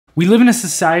We live in a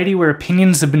society where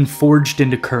opinions have been forged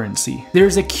into currency.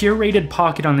 There's a curated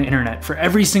pocket on the internet for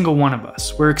every single one of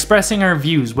us, where expressing our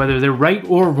views, whether they're right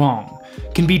or wrong,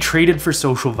 can be traded for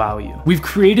social value. We've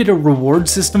created a reward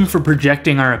system for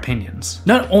projecting our opinions.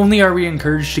 Not only are we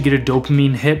encouraged to get a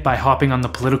dopamine hit by hopping on the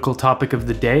political topic of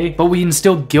the day, but we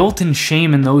instill guilt and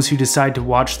shame in those who decide to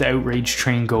watch the outrage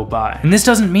train go by. And this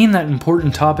doesn't mean that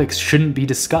important topics shouldn't be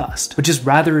discussed, but just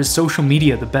rather is social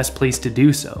media the best place to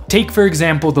do so. Take for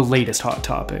example the latest hot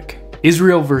topic.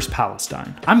 Israel versus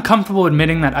Palestine. I'm comfortable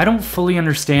admitting that I don't fully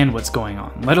understand what's going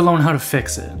on, let alone how to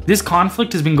fix it. This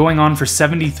conflict has been going on for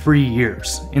 73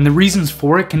 years, and the reasons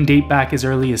for it can date back as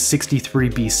early as 63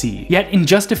 BC. Yet in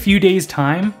just a few days'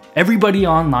 time, everybody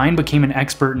online became an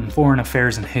expert in foreign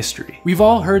affairs and history. We've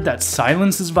all heard that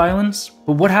silence is violence,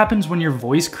 but what happens when your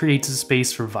voice creates a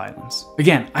space for violence?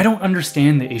 Again, I don't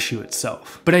understand the issue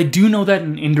itself, but I do know that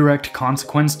an indirect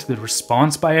consequence to the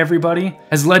response by everybody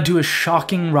has led to a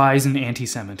shocking rise in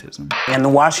anti-Semitism. And the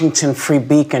Washington Free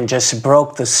Beacon just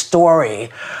broke the story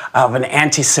of an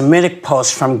anti-Semitic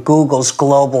post from Google's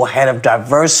global head of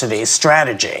diversity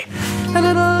strategy. A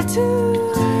little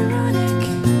too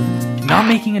ironic. Not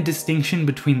making a distinction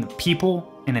between the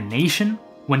people and a nation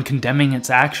when condemning its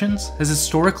actions has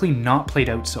historically not played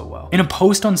out so well. And a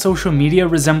post on social media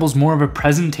resembles more of a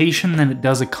presentation than it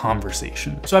does a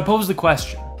conversation. So I pose the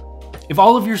question, if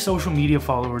all of your social media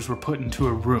followers were put into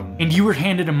a room and you were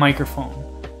handed a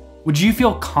microphone, would you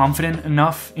feel confident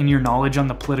enough in your knowledge on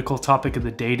the political topic of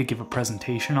the day to give a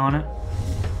presentation on it?